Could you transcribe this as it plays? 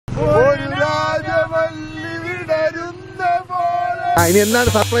ഇനി എന്താണ്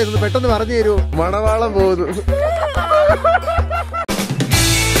സർപ്രൈസ് ഒന്ന് പെട്ടെന്ന് പറഞ്ഞു തരൂ. മണവാളം പോകുന്നു.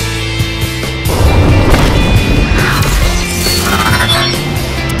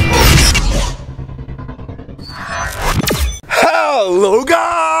 Hello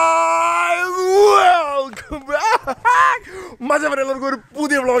guys, welcome back. എല്ലാവർക്കും ഒരു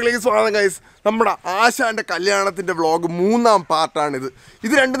പുതിയ വ്ളോഗിലേക്ക് സ്വാഗതം ഗൈസ്. നമ്മുടെ ആശാന്റെ കല്യാണത്തിന്റെ വ്ളോഗ് 3ാം പാർട്ടാണിത്.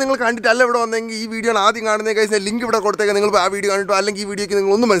 ഇത് രണ്ടും നിങ്ങൾ കണ്ടിട്ടല്ല ഇവിടെ വന്നെങ്കിൽ ഈ വീഡിയോ ആദ്യം കാണുന്ന ഗൈസ് ലിങ്ക് ഇവിടെ കൊടുത്തേക്കാം. നിങ്ങൾ ആ വീഡിയോ കണ്ടിട്ടോ അല്ലെങ്കിൽ ഈ വീഡിയോക്ക്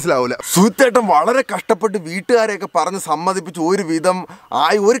നിങ്ങൾ ഒന്നും മനസ്സിലാവില്ല. സുഹൃത്തേട്ടൻ വളരെ കഷ്ടപ്പെട്ട് വീട്ടുകാരെയൊക്കെ പറഞ്ഞ് സമ്മതിപ്പിച്ച് ഒരു വിധം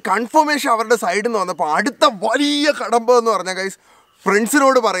ആയി ഒരു കൺഫർമേഷൻ അവരുടെ സൈഡിൽ നിന്ന് വന്നപ്പോൾ അടുത്ത വലിയ കടമ്പ എന്ന് പറഞ്ഞാൽ ഗൈസ്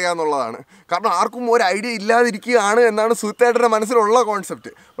ഫ്രണ്ട്സിനോട് പറയാന്നുള്ളതാണ്. കാരണം ആർക്കും ഒരു ഐഡിയ ഇല്ലാതിരിക്കുകയാണ് എന്നാണ് സുഹൃത്തേട്ടൻ്റെ മനസ്സിലുള്ള കോൺസെപ്റ്റ്.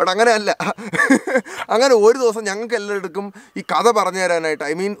 ബട്ട് അങ്ങനെയല്ല. അങ്ങനെ ഒരു ദിവസം ഞങ്ങൾക്ക് എല്ലാവർക്കും ഈ കഥ പറഞ്ഞു തരാനായിട്ട്,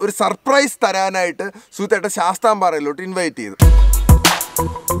 ഐ മീൻ ഒരു സർപ്രൈസ് തരാനായിട്ട് സുഹൃത്തേട്ടൻ ശാസ്താംപാറയിലോട്ട് ഇൻവൈറ്റ് ചെയ്തു.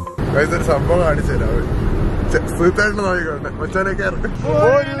 ഒരു സംഭവം കാണിച്ചു തരാം. സുഹൃത്തേട്ടൻ നോക്കിക്കോട്ടെ. മച്ചാനൊക്കെ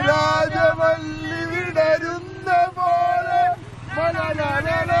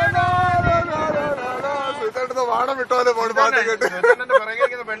വാടം വിട്ടോലെ പോണ് പാട്ട് കേട്ട്.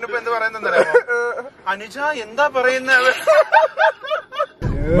 പെണ്ണിപ്പോ എന്ത് പറയുന്ന അനുജ എന്താ പറയുന്നത്?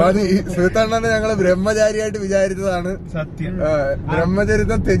 മതി. സുഹൃത്തണ്ണനെ ഞങ്ങള് ബ്രഹ്മചാരിയായിട്ട് വിചാരിച്ചതാണ്. സത്യം.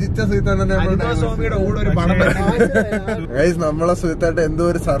 ബ്രഹ്മചരിതം ത്യജിച്ച സുഹൃത്തണ്ണനെ നമ്മളെ സുഹൃത്തായിട്ട് എന്തോ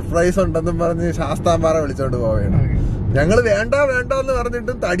ഒരു സർപ്രൈസ് ഉണ്ടെന്നും പറഞ്ഞ് ശാസ്താംപാറ വിളിച്ചോണ്ട് പോവുകയാണ്. ഞങ്ങള് വേണ്ട വേണ്ട എന്ന്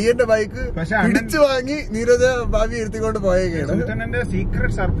പറഞ്ഞിട്ടും തടിയന്റെ ബൈക്ക് പിടിച്ചു വാങ്ങി നീരജ ഭാവി ഇരുത്തിക്കൊണ്ട് പോയേക്കാണ്.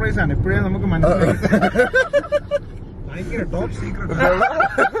 സീക്രട്ട് സർപ്രൈസ് ആണ് ഇപ്പോഴേ നമുക്ക്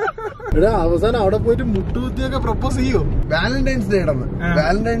അവസാനം അവിടെ പോയിട്ട് മുട്ടുകുത്തിയൊക്കെ പ്രപ്പോസ് ചെയ്യോ? വാലന്റൈൻസ് ഡേ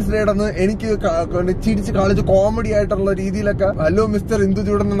ഇടന്ന് എനിക്ക് ചിരിച്ച് കളിച്ച് കോമഡി ആയിട്ടുള്ള രീതിയിലൊക്കെ ഹലോ മിസ്റ്റർ ഇന്ദു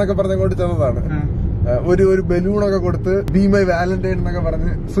ചൂടൻ എന്നൊക്കെ പറഞ്ഞുകൊണ്ട് ചെന്നതാണ്. ഒരു ബലൂണൊക്കെ കൊടുത്ത് ബി മൈ വാലന്റൈൻ എന്നൊക്കെ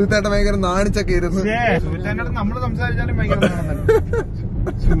പറഞ്ഞ് സുഹൃത്തേട്ടൻ ഭയങ്കര നാണിച്ചൊക്കെ ഇരുന്ന്. നമ്മള് സംസാരിച്ചാലും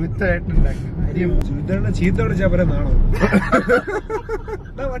ചീത്ത വിളിച്ചാ പോലെ നാണോ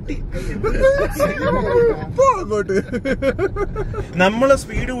അങ്ങോട്ട്. നമ്മള്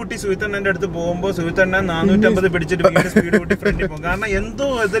സ്പീഡ് കൂട്ടി സുഹൃത്തണ്ണന്റെ അടുത്ത് പോകുമ്പോ സുഹൃത്തണ്ണ 450 പിടിച്ചിട്ട് സ്പീഡ് കൂട്ടി ഫ്രണ്ടിൽ പോകും. കാരണം എന്തോ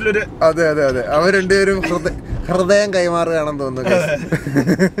ഇതിലൊരു അതെ അവർ രണ്ടുപേരും ഹൃദയം കൈമാറുകയാണെന്ന് തോന്നുന്നു.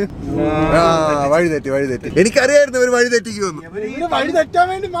 വഴി തെറ്റി. എനിക്കറിയായിരുന്നു ഇവര് വഴി തെറ്റിക്കുമെന്ന്. വഴി തെറ്റാൻ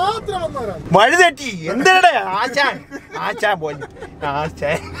വേണ്ടി മാത്രം വഴി തെറ്റി എന്താണ് ആച്ചാൻ പോയി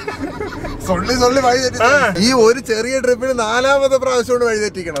സൊള്ളി വഴി തെറ്റി. ഈ ഒരു ചെറിയ ട്രിപ്പിന് 4ാമത്തെ പ്രാവശ്യമാണ് വഴി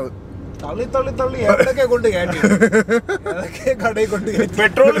തെറ്റിക്കണത്. തള്ളി എവിടൊക്കെ കൊണ്ട് കയറ്റി കടയിൽ കൊണ്ട്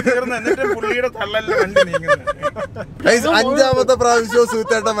പെട്രോൾ തീർന്ന് എന്നിട്ട് പുള്ളിയുടെ തള്ളല്ലേ വണ്ടി നീങ്ങുന്നത്. 5ാമത്തെ പ്രാവശ്യവും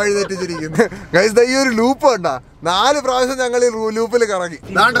സുഹൃത്തേട്ടൻ വഴി തെറ്റിച്ചിരിക്കുന്നു. ഗൈസ് ഈ ഒരു ലൂപ്പ് കണ്ടാ 4 പ്രാവശ്യം ഞങ്ങൾ ഈ ലൂപ്പിൽ കറങ്ങി.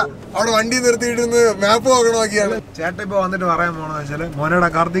 അവിടെ വണ്ടി നിർത്തിയിട്ടിരുന്ന് മാപ്പ് നോക്കണ നോക്കിയാണ്. ചേട്ടൻ ഇപ്പൊ വന്നിട്ട് പറയാൻ പോണെന്ന് വെച്ചാല് മോനോടെ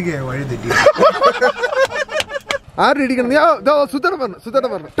കാർത്തിക് വഴി തെറ്റി. ആരും ഇടിക്കണം. സുധേട്ടൻ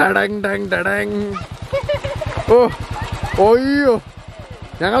പറഞ്ഞു. ഓയ്യോ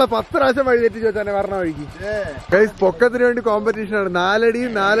ഞങ്ങളെ 10 പ്രാവശ്യം വഴി തെറ്റിച്ച് വെച്ചാൽ പറഞ്ഞ വഴിക്ക്. ഗൈസ് പൊക്കത്തിന് വേണ്ടി കോമ്പറ്റീഷൻ ആണ്. 4 അടി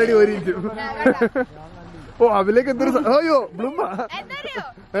 1 ഇഞ്ചും. അതിലേക്ക് എന്തൊരു അയ്യോ ബ്ലൂമ.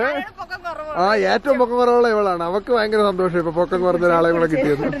 ഏറ്റവും പൊക്കം കുറവുള്ള ഇവളാണ്. അവക്ക് ഭയങ്കര സന്തോഷം ഇപ്പൊ പൊക്കം കുറഞ്ഞ ഒരാളെ കൂടെ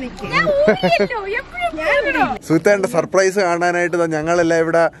കിട്ടിയത്. സുഹൃത്തേട്ടന്റെ സർപ്രൈസ് കാണാനായിട്ട് ഞങ്ങളെല്ലാം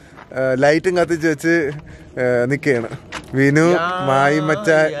ഇവിടെ ലൈറ്റും കത്തിച്ച് വെച്ച് നിക്കുകയാണ്. വിനു, മായി മച്ച,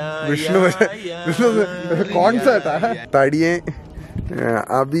 വിഷ്ണു കോൺസേർട്ടാ, തടിയെ,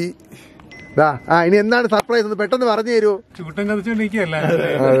 അബി. ഇനി എന്താണ് സർപ്രൈസ് ഒന്ന് പെട്ടെന്ന് പറഞ്ഞു തരുമോ? ചൂട്ടം കത്തിച്ചോണ്ടിരിക്കല്ല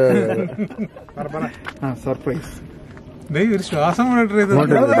സർപ്രൈസ്. ഒരു ശ്വാസം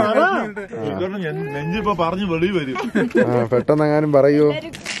നെഞ്ചിപ്പോ പറഞ്ഞു വെളി വരും. പെട്ടെന്ന് എങ്ങാനും പറയൂ.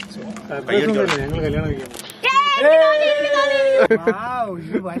 ഞങ്ങൾ കല്യാണം കഴിക്കാം.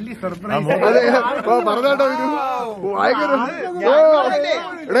 വലിയ സർപ്രൈസ് പറഞ്ഞോട്ടോ.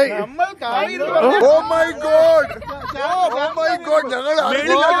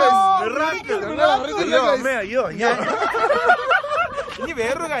 ഇനി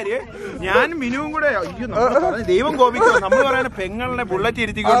വേറൊരു കാര്യം, ഞാനും മിനുവും കൂടെ ദൈവം കോപിക്കോ നമ്മൾ പറയാൻ പെങ്ങളെ ബുള്ളറ്റ്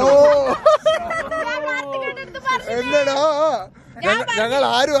ഇരുത്തിക്കൊണ്ട് എന്താടാ ഞങ്ങൾ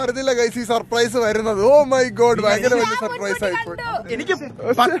ആരും അറിഞ്ഞില്ല ഗൈസ് ഈ സർപ്രൈസ് വരുന്നത്. ഓ മൈ ഗോഡ് ഭയങ്കര വലിയ സർപ്രൈസ് ആയിപ്പോയി. എനിക്ക്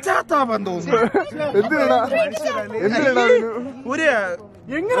പശ്ചാത്താപം തോന്നുന്നു. എന്തിനാ ഒരു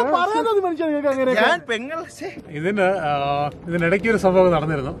എങ്ങനെ പറയാനത് മനുഷ്യൻ ഞാൻ പെങ്ങൾ ഇതിനിടയ്ക്ക് ഒരു സംഭവം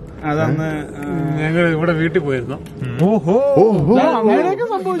നടന്നിരുന്നു. അതന്ന് ഞങ്ങൾ ഇവിടെ വീട്ടിൽ പോയിരുന്നു.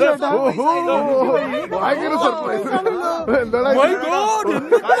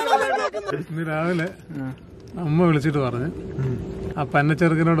 ഇന്ന് രാവിലെ അമ്മ വിളിച്ചിട്ട് പറഞ്ഞു ആ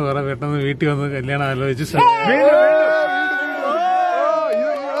പന്നച്ചെറുക്കനോട് പറ പെട്ടെന്ന് വീട്ടിൽ വന്ന് കല്യാണം ആലോചിച്ച്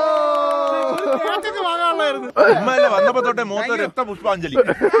വന്നപ്പോ തൊട്ടേ മൂത്ത രക്ത പുഷ്പാഞ്ജലി.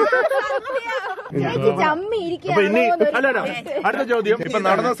 അപ്പൊ ഇനി അടുത്ത ചോദ്യം, ഇപ്പൊ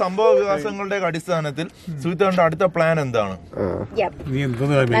നടന്ന സംഭവ വികാസങ്ങളുടെ അടിസ്ഥാനത്തിൽ സുഹിത്തേട്ടന്റെ അടുത്ത പ്ലാൻ എന്താണ്?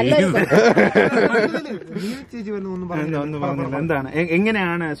 എന്താണ്,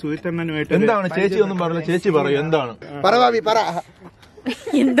 എങ്ങനെയാണ് സുഹിത്തേട്ടനുമായിട്ട്? എന്താണ് ചേച്ചി ഒന്നും പറഞ്ഞില്ല, ചേച്ചി പറയൂ എന്താണ്?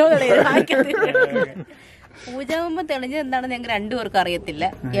 എന്തോ പൂജാകുമ്പോ തെളിഞ്ഞത് എന്താണെന്ന് ഞങ്ങൾ രണ്ടുപേർക്കും അറിയത്തില്ല.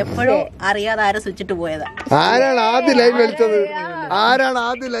 എപ്പോഴും അറിയാതെ ആരും സ്വിച്ചിട്ട് പോയതാ. ആരാണ് ആദ്യം ലൈൻ വലിച്ചത്? ആ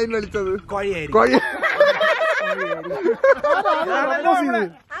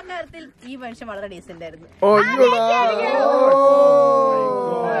കാര്യത്തിൽ ഈ മനുഷ്യൻ വളരെ ഡീസന്റ് ആയിരുന്നു.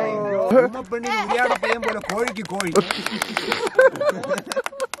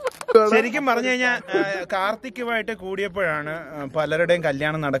 ശരിക്കും പറഞ്ഞു കഴിഞ്ഞാൽ കാർത്തിക്കുമായിട്ട് കൂടിയപ്പോഴാണ് പലരുടെയും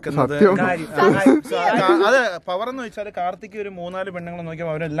കല്യാണം നടക്കുന്നത്. അത് പവർ എന്ന് വെച്ചാൽ കാർത്തിക്ക് ഒരു 3-4 പെണ്ണുങ്ങളെ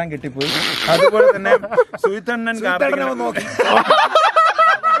നോക്കിയപ്പോൾ അവരെല്ലാം കെട്ടിപ്പോയി. അതുപോലെ തന്നെ സുഹിത്തണ്ണൻ കാർത്തിക്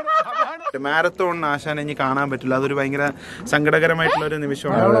മാരത്തോൺ ആശാൻ ഇനി കാണാൻ പറ്റില്ല. അതൊരു ഭയങ്കര സങ്കടകരമായിട്ടുള്ള ഒരു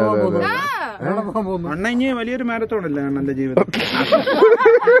നിമിഷമാണ്. അണ്ണ ഇനി വലിയൊരു മാരത്തോൺ അല്ലേ അണ്ണന്റെ ജീവിതം.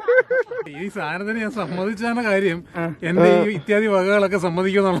 ഈ സാധനത്തിന് ഞാൻ സമ്മതിച്ചാണ് കാര്യം, എന്റെ ഈ ഇത്യാദി വകകളൊക്കെ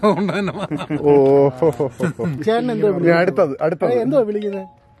സമ്മതിക്കുന്നുള്ളതുകൊണ്ട് തന്നെ. എന്തോ വിളിക്കുന്നത്?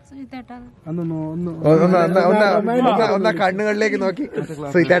 കണ്ണുകളിലേക്ക് നോക്കി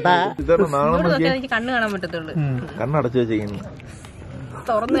എനിക്ക് കണ്ണ് കാണാൻ പറ്റത്തുള്ളൂ. കണ്ണടച്ചു വെച്ചിരിക്കുന്നു,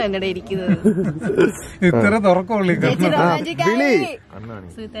 തുറന്നു തന്നെ ഇരിക്കുന്നത്. ഇത്ര തുറക്കമുള്ളൂ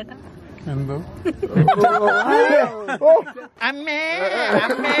എന്തോ.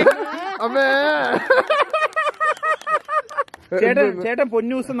 ചേട്ടൻ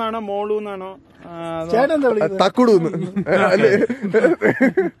പൊന്നൂസ് എന്നാണോ മോളൂന്നാണോ? തക്കുടൂന്ന്.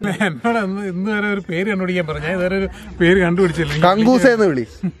 എന്നോട് ഇന്ന് വരെ ഒരു പേര് കണ്ടുപിടിക്കാൻ പറഞ്ഞു. ഞാൻ ഇതുവരെ ഒരു പേര് കണ്ടുപിടിച്ചില്ല. കങ്കൂസെന്ന് വിളി.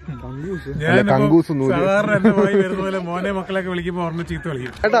 ഞാൻ സാധാരണ എന്റെ പോയി വരുന്ന പോലെ മോനെ മക്കളൊക്കെ വിളിക്കുമ്പോ ഓർമ്മ ചീത്ത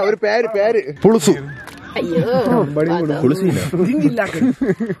വിളിക്കും. കേട്ടാ ഒരു പേര് പുളുസു.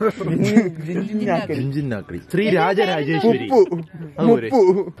 ശ്രീ രാജരാജേശ്വരി.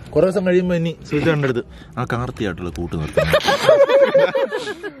 കുറെ ദിവസം കഴിയുമ്പോ ഇനി സുഹിത്തേട്ടന്റെ അടുത്ത് ആ കാർത്തിയായിട്ടുള്ള കൂട്ട് നിർത്തും.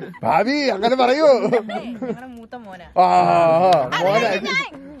 ഭാവി അങ്ങനെ പറയൂ. മൂത്ത മോനാ.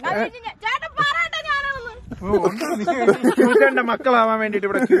 സുഹിത്തേട്ടന്റെ മക്കളാവാൻ വേണ്ടിട്ട്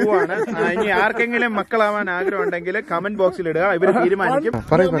ഇവിടെ ക്യൂ ആണ്. ഇനി ആർക്കെങ്കിലും മക്കളാവാൻ ആഗ്രഹം ഉണ്ടെങ്കിൽ കമന്റ് ബോക്സിൽ ഇടുക, ഇവര് തീരുമാനിക്കും.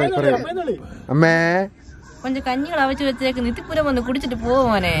 അമ്മേ കൊഞ്ചം കഞ്ഞികൾ അവച്ച് വെച്ചേക്ക് നിത്തിപ്പുരം വന്ന് കുടിച്ചിട്ട്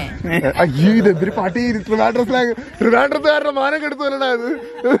പോവോനെ. അയ്യോ ഇതെന്തൊരു പാട്ടി. ട്രിവാൻഡ്രത്തുകാരുടെ മാനം കെടുത്തല്ലടാ ഇത്.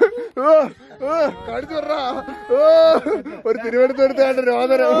 കാണിച്ചു പറഞ്ഞ ഒരു തിരുവനന്തപുരത്തുകാരുടെ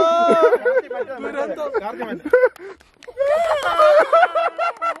രോദനം.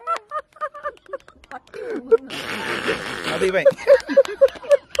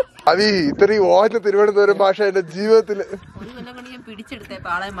 അത് ഇത്രയും ഓഞ്ഞ തിരുവനന്തപുരം ഭാഷ എന്റെ ജീവിതത്തില്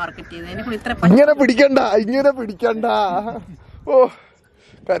ഇങ്ങനെ പിടിക്കണ്ട. ഓ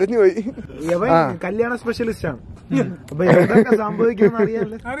കരഞ്ഞുപോയി. കല്യാണ സ്പെഷ്യലിസ്റ്റ് ആണ്. സംഭവിക്കുന്ന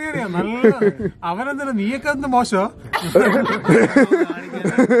അറിയാം നല്ല. അവനെന്താ നീയൊക്കെ എന്ത് മോശോ?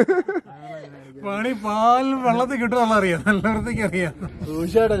 പണി പാൽ വെള്ളത്തിൽ കിട്ടുമെന്ന് അറിയാം, നല്ല വൃത്തിക്ക് അറിയാം.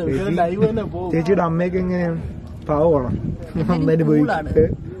 ചേച്ചിയുടെ അമ്മയൊക്കെ എങ്ങനെയാണ്? പാവമാണ്.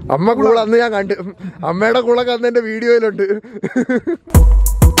 അമ്മ കൂള അന്ന് ഞാൻ കണ്ടു. അമ്മയുടെ കൂളൊക്കെ അന്ന് എന്റെ വീഡിയോയിലുണ്ട്.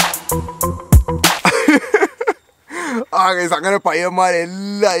 ആ ഗൈസ്, അങ്ങനെ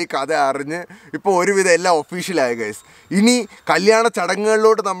പയ്യന്മാരെല്ലാം ഈ കഥ അറിഞ്ഞ് ഇപ്പോൾ ഒരുവിധം എല്ലാം ഒഫീഷ്യലായി ഗൈസ്. ഇനി കല്യാണ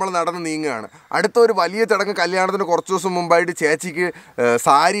ചടങ്ങുകളിലോട്ട് നമ്മൾ നടന്ന് നീങ്ങുകയാണ്. അടുത്ത ഒരു വലിയ ചടങ്ങ് കല്യാണത്തിന് കുറച്ച് ദിവസം മുമ്പായിട്ട് ചേച്ചിക്ക്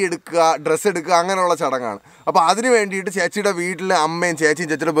സാരി എടുക്കുക, ഡ്രസ്സ് എടുക്കുക, അങ്ങനെയുള്ള ചടങ്ങാണ്. അപ്പോൾ അതിന് വേണ്ടിയിട്ട് ചേച്ചിയുടെ വീട്ടിലെ അമ്മയും ചേച്ചിയും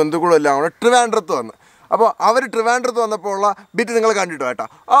ചേച്ചിയുടെ ബന്ധുക്കളും എല്ലാം കൂടെ ട്രിവാൻഡ്രത്ത് വന്ന്. അപ്പോൾ അവർ ട്രിവാൻഡ്രത്ത് വന്നപ്പോൾ ഉള്ള ബിറ്റ് നിങ്ങൾ കണ്ടിട്ടോ കേട്ടോ.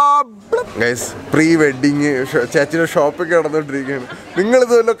 ഗൈസ്, പ്രീ വെഡിങ് ചേച്ചിയുടെ ഷോപ്പൊക്കെ നടന്നുകൊണ്ടിരിക്കുകയാണ്.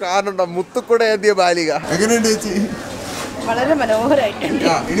 നിങ്ങളിത് വല്ല കാണണ്ട. മുത്തുക്കൂടെ ഏന്തിയ ബാലിക എങ്ങനെയുണ്ട് ചേച്ചി? വളരെ മനോഹരമായിട്ടുണ്ട്.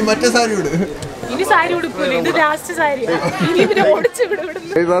 ഇനി മറ്റേ സാരി വിട്.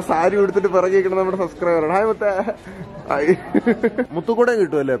 സാരി ഉടുത്തിട്ട് പിറകിക്കണം നമ്മുടെ സബ്സ്ക്രൈബറാണ്. ഹായ് മുത്തേ. ഹായ്. മുത്തുക്കൂടെ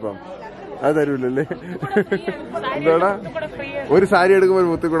കിട്ടുമല്ലേ അപ്പം? അത് തരൂലല്ലേ? എന്താടാ ഒരു സാരി എടുക്കുമ്പോൾ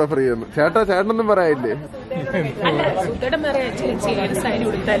മുത്തുക്കൂടെ ഫ്രീ എന്ന്. ചേട്ടനൊന്നും പറയാനില്ലേ?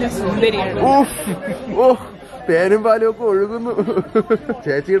 ഓ പേനും പാലും ഒക്കെ ഒഴുകുന്നു.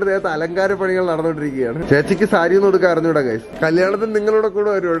 ചേച്ചിയുടെ ദേഹത്ത് അലങ്കാര പണികൾ നടന്നുകൊണ്ടിരിക്കുകയാണ്. ചേച്ചിക്ക് സാരി ഒന്നും എടുക്കാൻ അറിഞ്ഞൂടാ ഗൈസ്. കല്യാണത്തിന് നിങ്ങളുടെ കൂടെ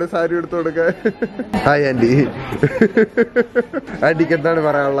വരുവാണ് സാരി എടുത്തു കൊടുക്കാൻ. Hi aunty. ആന്റിക്ക് എന്താണ്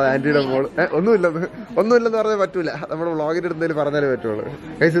പറയാനുള്ളത്? ആന്റിയുടെ മോള് ഒന്നുമില്ലെന്ന് പറഞ്ഞാൽ പറ്റൂല. നമ്മുടെ വ്ളോഗിന്റെ അടുത്ത് പറഞ്ഞാലേ പറ്റുള്ളൂ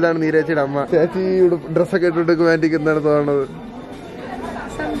ഗൈസ്. ഇതാണ് നീരേച്ചിയുടെ അമ്മ. ചേച്ചി ഡ്രസ്സൊക്കെ ഇട്ടെടുക്കും. ആന്റിക്ക് എന്താണ് തോന്നുന്നത്?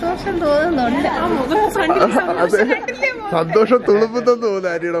 സന്തോഷം തോന്നുന്നുണ്ട്. സന്തോഷം തുളുമ്പുന്നെന്ന് തോന്നുന്നു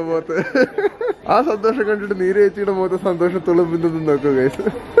ആര്യയുടെ മുഖത്ത്. ആ സന്തോഷം കണ്ടിട്ട് നീര ചേച്ചിയുടെ മുഖത്ത് സന്തോഷം തുളുമ്പുന്നെന്ന് നോക്കുക ഗൈസ്.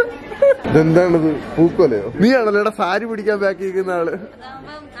 ഇതെന്താണിത്, പൂക്കോലയോ? നീയാണല്ലോ സാരി പിടിക്കാൻ ബാക്കി ഇരിക്കുന്ന ആള്.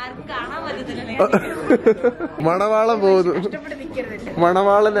 മണവാളൻ പോകുന്നു,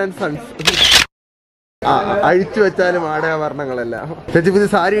 മണവാളൻ ആൻഡ് സൺസ്. അഴിച്ചു വെച്ചാലും ആടയാഭരണങ്ങളെല്ലാം. ചേച്ചി പുതിയ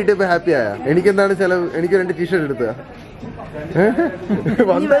സാരി കിട്ടിയപ്പോ ഹാപ്പി ആയ? എനിക്കെന്താണ് ചെലവ്? എനിക്ക് 2 ടീഷർട്ട് എടുത്ത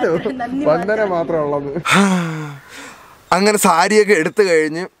വന്ദന മാത്രം ഉള്ളത്. അങ്ങനെ സാരിയൊക്കെ എടുത്തു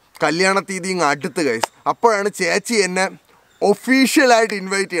കഴിഞ്ഞ് കല്യാണ തീയതി ഇങ്ങ് അടുത്ത് ഗൈസ്. അപ്പോഴാണ് ചേച്ചി എന്നെ ഒഫീഷ്യലായിട്ട്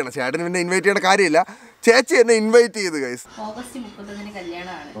ഇൻവൈറ്റ് ചെയ്യണം. ചേട്ടന് പിന്നെ ഇൻവൈറ്റ് ചെയ്യേണ്ട കാര്യമില്ല, ചേച്ചി എന്നെ ഇൻവൈറ്റ് ചെയ്ത് ഗൈസ്. ഓഗസ്റ്റ് 30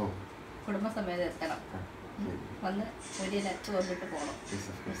 കല്യാണമാണ്, കുടുംബസമേതം എത്തണം. വന്ന് വന്നിട്ട് പോകണം.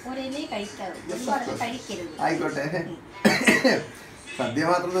 ആയിക്കോട്ടെ, സദ്യ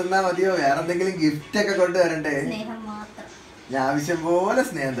മാത്രം തന്നാ മതിയോ? വേറെ എന്തെങ്കിലും ഗിഫ്റ്റ് ഒക്കെ കൊണ്ടുവരണ്ടേ? ഞാൻ ആവശ്യം പോലെ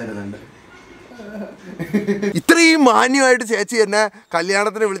സ്നേഹം തരുന്നുണ്ട്. ഇത്രയും മാന്യമായിട്ട് ചേച്ചി എന്നെ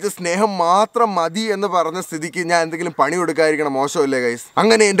കല്യാണത്തിന് വിളിച്ച് സ്നേഹം മാത്രം മതി എന്ന് പറഞ്ഞ സ്ഥിതിക്ക് ഞാൻ എന്തെങ്കിലും പണി കൊടുക്കാതിരിക്കണം, മോശമല്ലേ ഗൈസ്?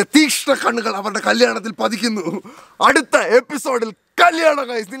 അങ്ങനെ എന്റെ തീക്ഷ്ണ കണ്ണുകൾ അവരുടെ കല്യാണത്തിൽ പതിക്കുന്നു. അടുത്ത എപ്പിസോഡിൽ കല്യാണം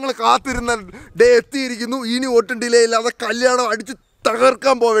ഗൈസ്. നിങ്ങൾ കാത്തിരുന്ന ഡേ എത്തിയിരിക്കുന്നു. ഇനി ഒട്ടും ഡിലേ ഇല്ലാതെ കല്യാണം അടിച്ച്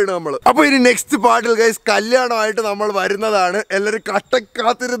തകർക്കാൻ പോവുകയാണ് നമ്മൾ. അപ്പൊ ഇനി നെക്സ്റ്റ് പാർട്ടിൽ ഗൈസ് കല്യാണമായിട്ട് നമ്മൾ വരുന്നതാണ്. എല്ലാരും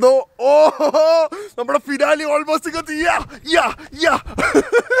കാത്തിരുന്നോ? ഓഹോ, നമ്മുടെ ഫിനാലി ഓൾമോസ്റ്റ്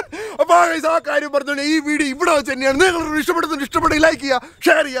അപ്പൊ ഗൈസ് ആ കാര്യം പറഞ്ഞോളൂ. ഈ വീഡിയോ ഇവിടെ വെച്ച് തന്നെയാണ്. നിങ്ങൾ ഇഷ്ടപ്പെടുന്ന ലൈക്ക് ചെയ്യുക,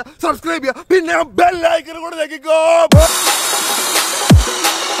 ഷെയർ ചെയ്യുക, സബ്സ്ക്രൈബ് ചെയ്യുക, പിന്നെ ബെൽ ഐക്കൺ കൂടെ ഞെക്കിക്കോ.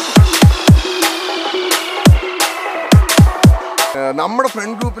 നമ്മുടെ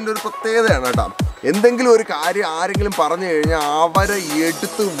ഫ്രണ്ട് ഗ്രൂപ്പിന്റെ ഒരു പ്രത്യേകതയാണ് കേട്ടോ. എന്തെങ്കിലും ഒരു കാര്യം ആരെങ്കിലും പറഞ്ഞു കഴിഞ്ഞാൽ അവരെ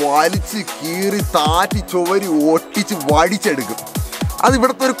എടുത്ത് വലിച്ച് കീറി താറ്റി ചുവരി ഒട്ടിച്ച് വടിച്ചെടുക്കും. അത്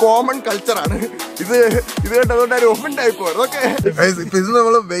ഇവിടുത്തെ ഒരു കോമൺ കൾച്ചറാണ്. ഇത് കേട്ടതുകൊണ്ട് ഒരു ഒഫൻഡായി പോകും. അതൊക്കെ ഇപ്പൊ ഇത്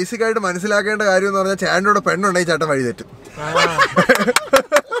നമ്മൾ ബേസിക് ആയിട്ട് മനസ്സിലാക്കേണ്ട കാര്യം എന്ന് പറഞ്ഞാൽ ചേട്ടനോട് പെണ്ണുണ്ടെങ്കിൽ ചേട്ടൻ വഴി തെറ്റും.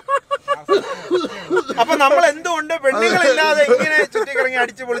 അപ്പൊ നമ്മൾ എന്തുകൊണ്ട് പെണ്ണുങ്ങളില്ലാതെ ഇങ്ങനെ ചുറ്റിക്കിറങ്ങി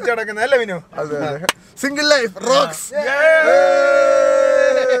അടിച്ചു പൊളിച്ചു കിടക്കുന്നത് അല്ലേ വിനു? അതെ, സിംഗിൾ ലൈഫ് റോക്സ്.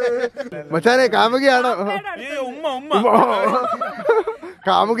 മച്ചാനെ കാമുകിയാണോ?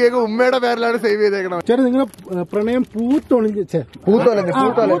 കാമുകിയൊക്കെ ഉമ്മയുടെ പേരിലാണ് സേവ് ചെയ്തേക്കണം. ചേട്ടാ നിങ്ങളെ പ്രണയം പൂത്തുണഞ്ഞ്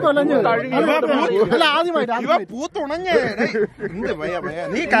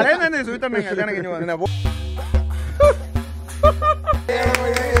നീ കരയുന്ന സുഹൃത്തുണ്ടെങ്കിൽ കല്യാണം കഴിഞ്ഞു അങ്ങനെ.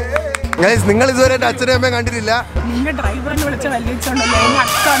 നിങ്ങൾ ഇതുവരെ എന്റെ അച്ഛനും അമ്മയും കണ്ടിട്ടില്ല.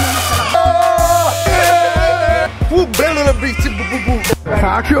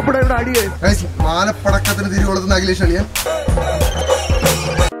 സാക്ഷിയപ്പെടെ ഇവിടെ അടിയേ മാലപ്പടക്കത്തിന് തിരികൊളുത്തുന്ന അഖിലേഷ് അളിയൻ.